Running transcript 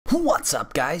What's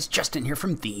up, guys? Justin here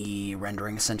from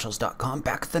TheRenderingEssentials.com,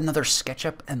 back with another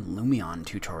SketchUp and Lumion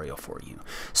tutorial for you.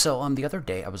 So the other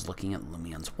day I was looking at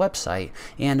Lumion's website,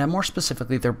 and more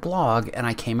specifically their blog, and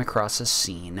I came across a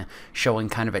scene showing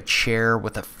kind of a chair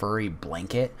with a furry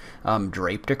blanket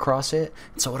draped across it.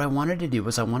 So what I wanted to do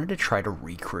was I wanted to try to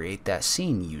recreate that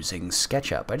scene using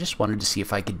SketchUp. I just wanted to see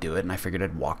if I could do it, and I figured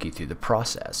I'd walk you through the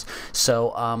process. So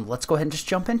let's go ahead and just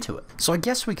jump into it. So I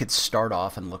guess we could start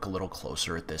off and look a little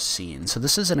closer at this scene. So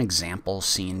this is an example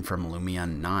scene from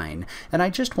Lumion 9, and I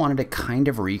just wanted to kind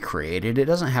of recreate it. It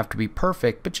doesn't have to be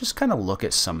perfect, but just kind of look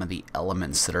at some of the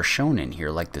elements that are shown in here,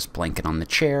 like this blanket on the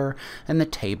chair and the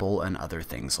table and other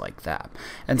things like that.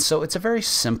 And so it's a very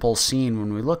simple scene.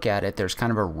 When we look at it, there's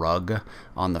kind of a rug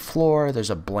on the floor,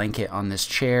 there's a blanket on this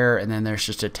chair, and then there's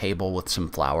just a table with some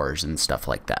flowers and stuff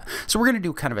like that. So we're going to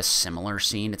do kind of a similar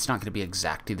scene. It's not going to be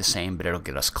exactly the same, but it'll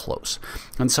get us close.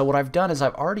 And so what I've done is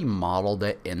I've already modeled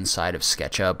it inside of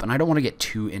SketchUp, and I don't want to get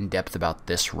too in-depth about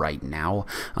this right now.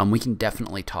 We can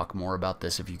definitely talk more about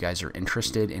this if you guys are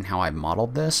interested in how I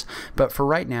modeled this, but for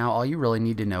right now all you really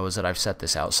need to know is that I've set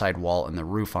this outside wall and the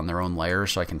roof on their own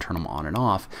layers so I can turn them on and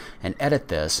off and edit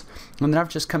this, and then I've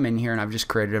just come in here and I've just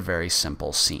created a very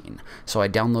simple scene. So I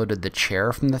downloaded the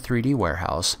chair from the 3D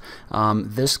warehouse.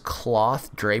 This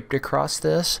cloth draped across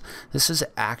this is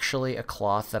actually a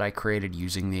cloth that I created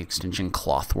using the extension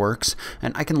ClothWorks,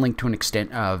 and I can link to an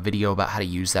video about how to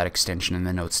use that extension in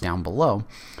the notes down below.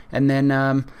 And then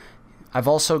I've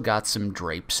also got some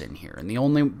drapes in here, and the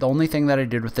only thing that I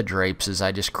did with the drapes is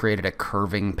I just created a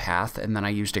curving path, and then I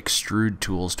used extrude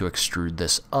tools to extrude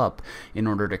this up in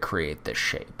order to create this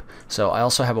shape. So I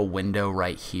also have a window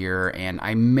right here, and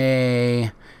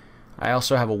I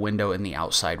also have a window in the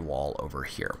outside wall over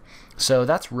here. So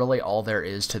that's really all there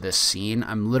is to this scene.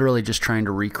 I'm literally just trying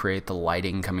to recreate the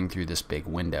lighting coming through this big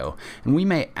window. And we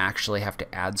may actually have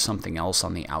to add something else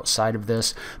on the outside of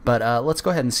this, but let's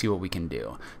go ahead and see what we can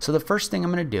do. So the first thing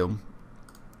I'm going to do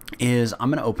is I'm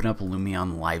going to open up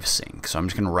Lumion Live Sync. So I'm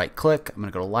just going to right click, I'm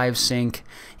going to go to Live Sync,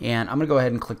 and I'm going to go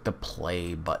ahead and click the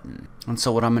play button. And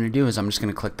so what I'm going to do is I'm just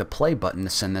going to click the play button to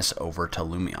send this over to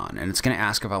Lumion. And it's going to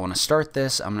ask if I want to start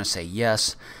this. I'm going to say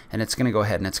yes, and it's going to go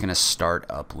ahead and it's going to start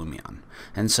up Lumion.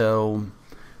 And so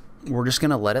we're just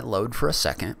going to let it load for a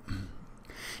second.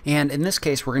 And in this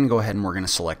case, we're going to go ahead and we're going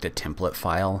to select a template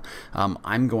file.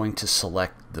 I'm going to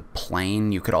select the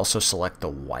plane. You could also select the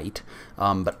white,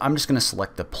 but I'm just going to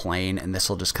select the plane, and this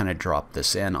will just kind of drop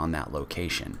this in on that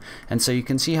location. And so you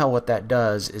can see how what that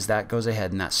does is that goes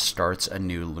ahead and that starts a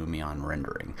new Lumion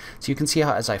rendering. So you can see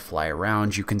how as I fly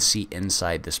around, you can see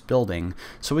inside this building.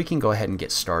 So we can go ahead and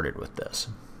get started with this.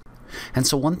 And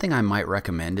so one thing I might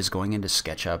recommend is going into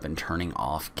SketchUp and turning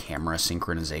off camera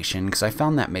synchronization, because I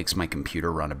found that makes my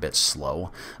computer run a bit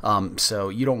slow. So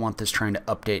you don't want this trying to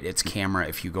update its camera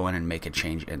if you go in and make a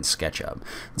change in SketchUp.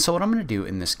 And so what I'm going to do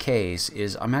in this case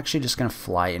is I'm actually just going to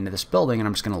fly into this building and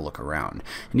I'm just going to look around.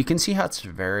 And you can see how it's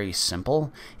very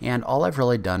simple, and all I've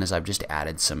really done is I've just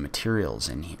added some materials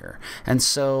in here. And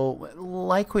so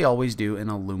like we always do in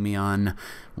a Lumion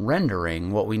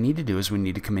rendering, what we need to do is we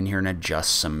need to come in here and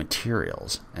adjust some materials.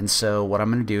 And so what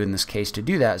I'm going to do in this case to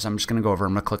do that is I'm just going to go over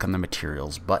and I'm going to click on the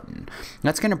materials button.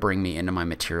 That's going to bring me into my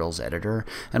materials editor.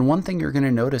 And one thing you're going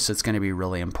to notice that's going to be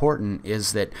really important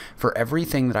is that for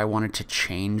everything that I wanted to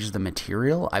change the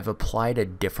material, I've applied a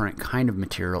different kind of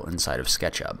material inside of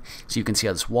SketchUp. So you can see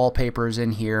how this wallpaper is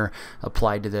in here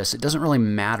applied to this. It doesn't really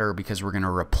matter because we're going to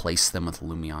replace them with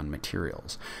Lumion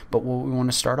materials. But what we want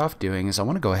to start off doing is I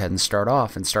want to go ahead and start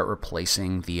off and start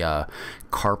replacing the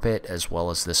carpet as well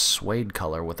as this suede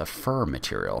color with a fur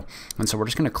material. And so we're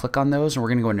just going to click on those, and we're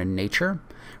going to go into nature.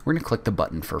 We're going to click the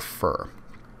button for fur.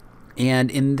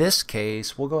 And in this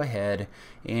case, we'll go ahead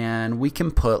and we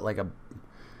can put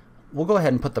we'll go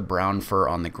ahead and put the brown fur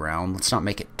on the ground. Let's not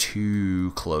make it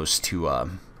too close to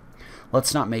the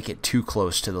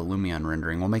Lumion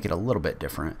rendering. We'll make it a little bit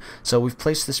different. So we've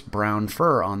placed this brown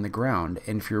fur on the ground,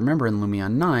 and if you remember in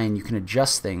Lumion 9, you can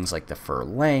adjust things like the fur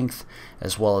length,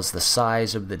 as well as the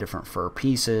size of the different fur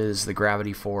pieces, the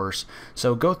gravity force.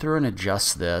 So go through and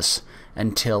adjust this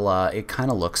until it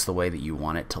kind of looks the way that you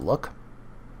want it to look.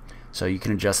 So you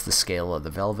can adjust the scale of the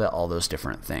velvet, all those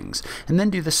different things. And then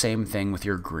do the same thing with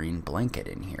your green blanket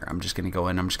in here. I'm just going to go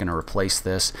in, I'm just going to replace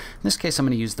this. In this case, I'm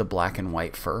going to use the black and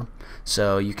white fur.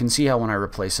 So you can see how when I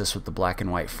replace this with the black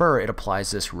and white fur, it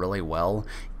applies this really well,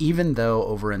 even though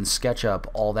over in SketchUp,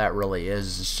 all that really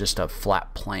is just a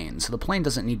flat plane. So the plane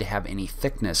doesn't need to have any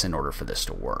thickness in order for this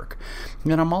to work.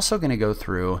 And then I'm also going to go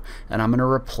through and I'm going to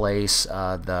replace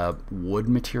the wood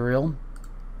material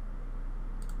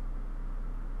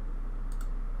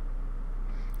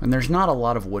And there's not a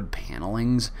lot of wood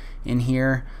panelings in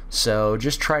here, so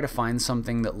just try to find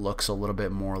something that looks a little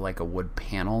bit more like a wood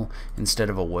panel instead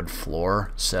of a wood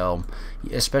floor. So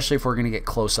especially if we're going to get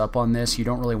close up on this, you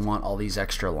don't really want all these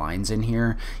extra lines in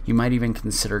here. You might even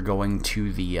consider going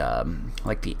to the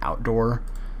like the outdoor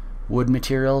wood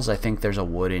materials. I think there's a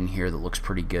wood in here that looks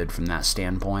pretty good from that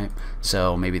standpoint,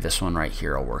 so maybe this one right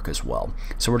here will work as well.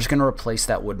 So we're just going to replace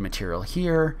that wood material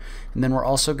here, and then we're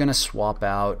also going to swap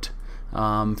out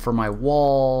for my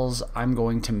walls. I'm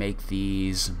going to make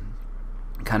these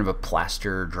kind of a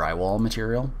plaster drywall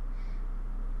material.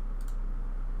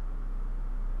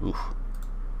 Ooh.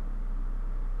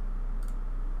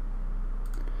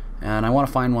 And I want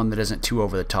to find one that isn't too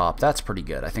over the top. That's pretty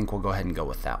good. I think we'll go ahead and go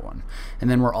with that one. And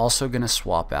then we're also going to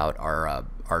swap out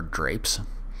our drapes.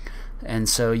 And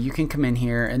so you can come in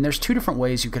here, and there's two different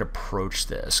ways you could approach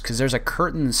this, because there's a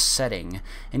curtain setting,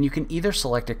 and you can either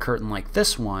select a curtain like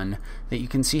this one that you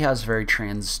can see has very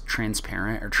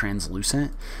transparent or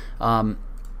translucent.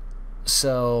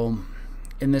 So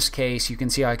in this case, you can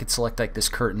see how I could select like this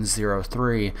curtain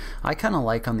 03. I kind of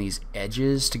like on these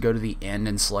edges to go to the end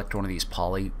and select one of these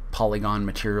polygon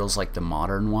materials like the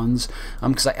modern ones,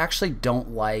 because I actually don't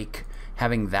like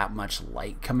having that much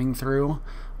light coming through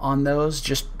on those,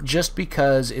 just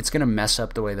because it's going to mess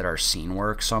up the way that our scene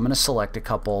works. So I'm going to select a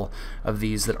couple of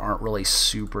these that aren't really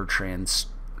super translucent.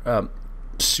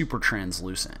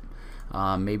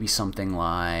 Maybe something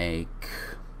like,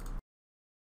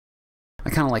 I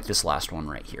kind of like this last one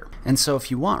right here. And so if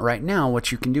you want right now,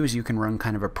 what you can do is you can run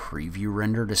kind of a preview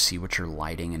render to see what your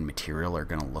lighting and material are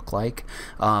going to look like.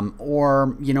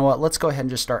 Or, you know what, let's go ahead and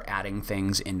just start adding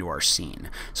things into our scene.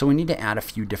 So we need to add a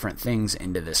few different things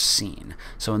into this scene.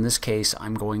 So in this case,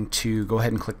 I'm going to go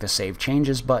ahead and click the Save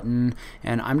Changes button,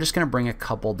 and I'm just going to bring a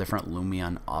couple different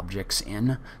Lumion objects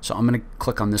in. So I'm going to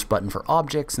click on this button for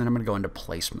objects, and then I'm going to go into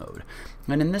place mode.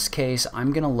 And in this case,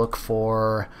 I'm going to look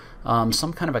for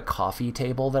some kind of a coffee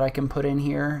table that I can put in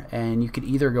here, and you could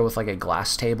either go with like a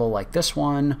glass table like this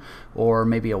one, or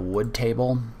maybe a wood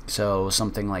table, so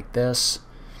something like this.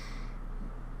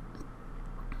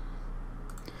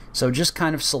 So just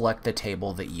kind of select the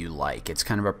table that you like. It's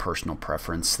kind of a personal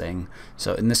preference thing.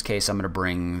 So in this case, I'm going to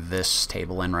bring this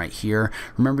table in right here.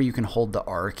 Remember, you can hold the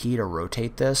R key to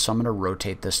rotate this, so I'm going to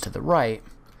rotate this to the right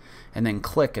and then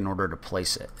click in order to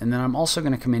place it. And then I'm also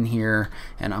going to come in here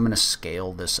and I'm going to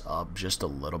scale this up just a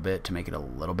little bit to make it a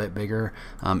little bit bigger.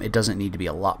 It doesn't need to be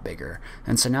a lot bigger.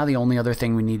 And so now the only other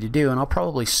thing we need to do, and I'll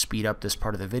probably speed up this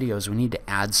part of the video, is we need to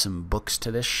add some books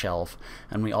to this shelf,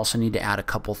 and we also need to add a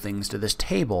couple things to this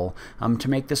table to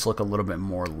make this look a little bit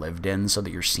more lived in so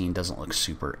that your scene doesn't look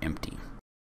super empty.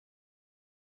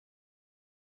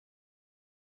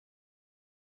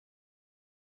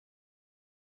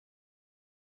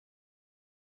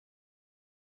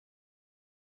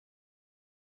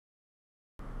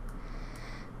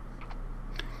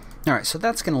 Alright, so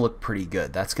that's going to look pretty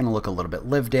good. That's going to look a little bit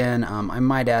lived in. I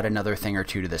might add another thing or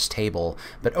two to this table,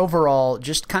 but overall,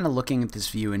 just kind of looking at this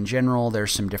view in general,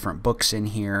 there's some different books in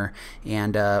here,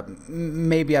 and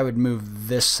maybe I would move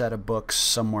this set of books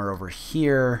somewhere over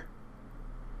here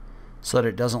so that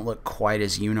it doesn't look quite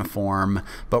as uniform,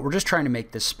 but we're just trying to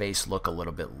make this space look a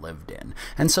little bit lived in.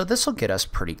 And so this will get us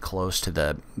pretty close to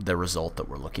the result that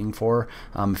we're looking for.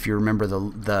 If you remember,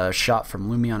 the shot from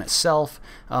Lumion itself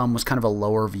was kind of a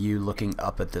lower view looking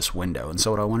up at this window. And so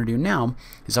what I want to do now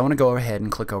is I want to go ahead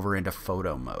and click over into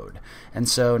photo mode. And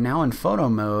so now in photo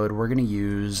mode, we're going to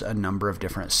use a number of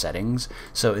different settings.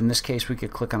 So in this case, we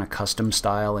could click on a custom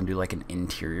style and do like an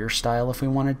interior style if we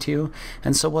wanted to.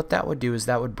 And so what that would do is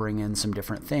that would bring in some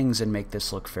different things and make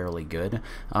this look fairly good.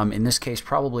 In this case,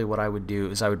 probably what I would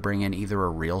do is I would bring in either a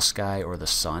real sky or the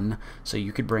sun. So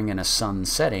you could bring in a sun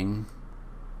setting,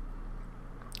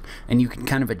 and you can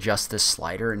kind of adjust this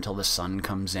slider until the sun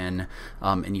comes in,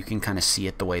 and you can kind of see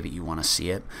it the way that you want to see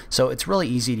it. So it's really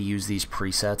easy to use these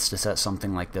presets to set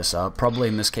something like this up. Probably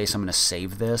in this case, I'm going to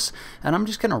save this, and I'm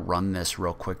just going to run this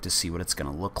real quick to see what it's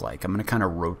going to look like. I'm going to kind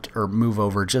of move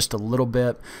over just a little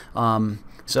bit.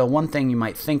 So one thing you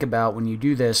might think about when you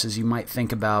do this is you might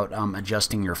think about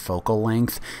adjusting your focal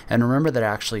length, and remember that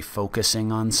actually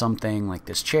focusing on something like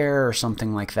this chair or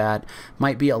something like that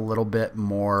might be a little bit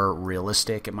more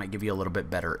realistic. It might give you a little bit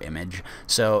better image.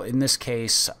 So in this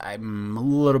case, I'm a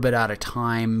little bit out of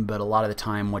time, but a lot of the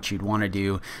time what you'd want to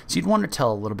do is you'd want to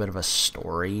tell a little bit of a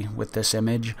story with this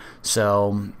image.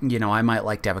 So, you know, I might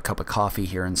like to have a cup of coffee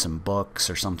here and some books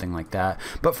or something like that.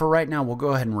 But for right now, we'll go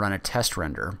ahead and run a test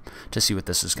render to see what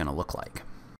this is going to look like.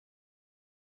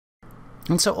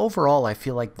 And so overall, I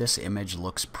feel like this image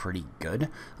looks pretty good.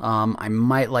 I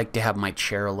might like to have my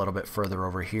chair a little bit further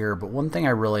over here, but one thing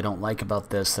I really don't like about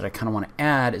this that I kind of want to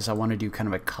add is I want to do kind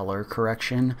of a color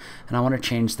correction, and I want to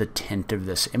change the tint of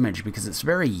this image because it's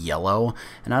very yellow,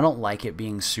 and I don't like it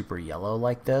being super yellow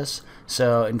like this.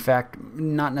 So in fact,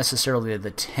 not necessarily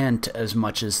the tint as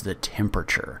much as the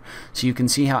temperature. So you can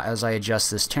see how as I adjust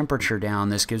this temperature down,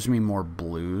 this gives me more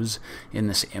blues in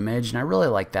this image, and I really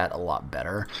like that a lot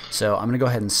better. So I'm going to go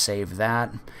ahead and save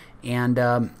that. And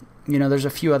you know, there's a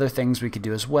few other things we could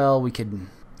do as well. We could,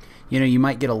 you know, you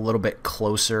might get a little bit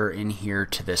closer in here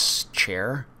to this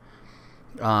chair.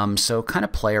 So kind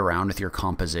of play around with your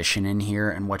composition in here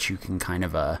and what you can kind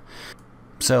of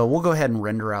so we'll go ahead and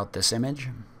render out this image.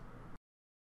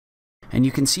 And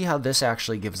you can see how this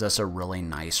actually gives us a really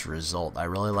nice result. I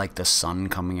really like the sun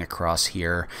coming across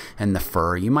here and the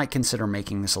fur. You might consider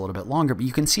making this a little bit longer, but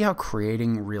you can see how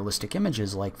creating realistic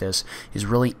images like this is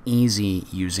really easy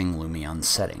using Lumion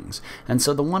settings. And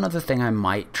so the one other thing I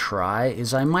might try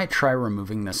is I might try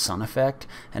removing the sun effect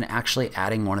and actually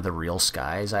adding one of the real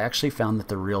skies. I actually found that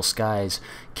the real skies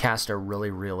cast a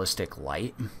really realistic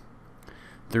light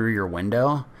through your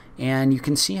window. And you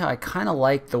can see how I kind of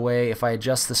like the way, if I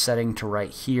adjust the setting to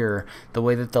right here, the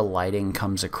way that the lighting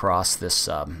comes across this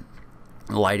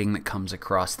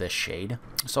shade.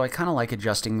 So I kind of like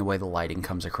adjusting the way the lighting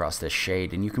comes across this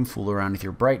shade, and you can fool around with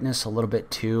your brightness a little bit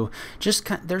too.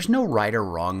 There's no right or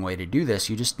wrong way to do this.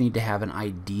 You just need to have an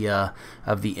idea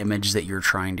of the image that you're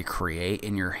trying to create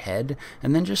in your head,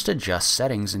 and then just adjust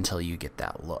settings until you get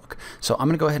that look. So I'm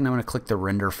going to go ahead and I'm going to click the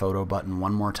render photo button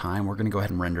one more time. We're going to go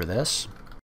ahead and render this.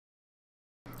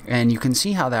 And you can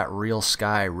see how that real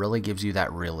sky really gives you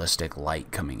that realistic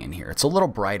light coming in here. It's a little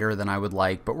brighter than I would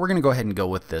like, but we're going to go ahead and go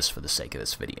with this for the sake of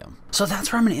this video. So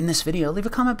that's where I'm going to end this video. Leave a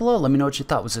comment below. Let me know what you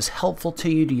thought. Was this helpful to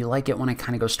you? Do you like it when I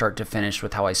kind of go start to finish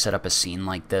with how I set up a scene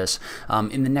like this?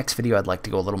 In the next video, I'd like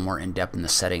to go a little more in depth in the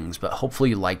settings, but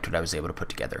hopefully you liked what I was able to put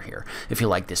together here. If you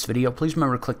like this video, please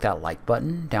remember to click that like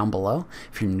button down below.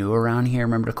 If you're new around here,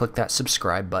 remember to click that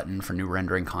subscribe button for new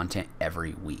rendering content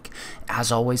every week.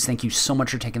 As always, thank you so much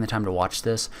for taking the time to watch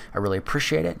this. I really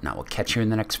appreciate it, and I will catch you in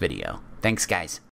the next video. Thanks, guys.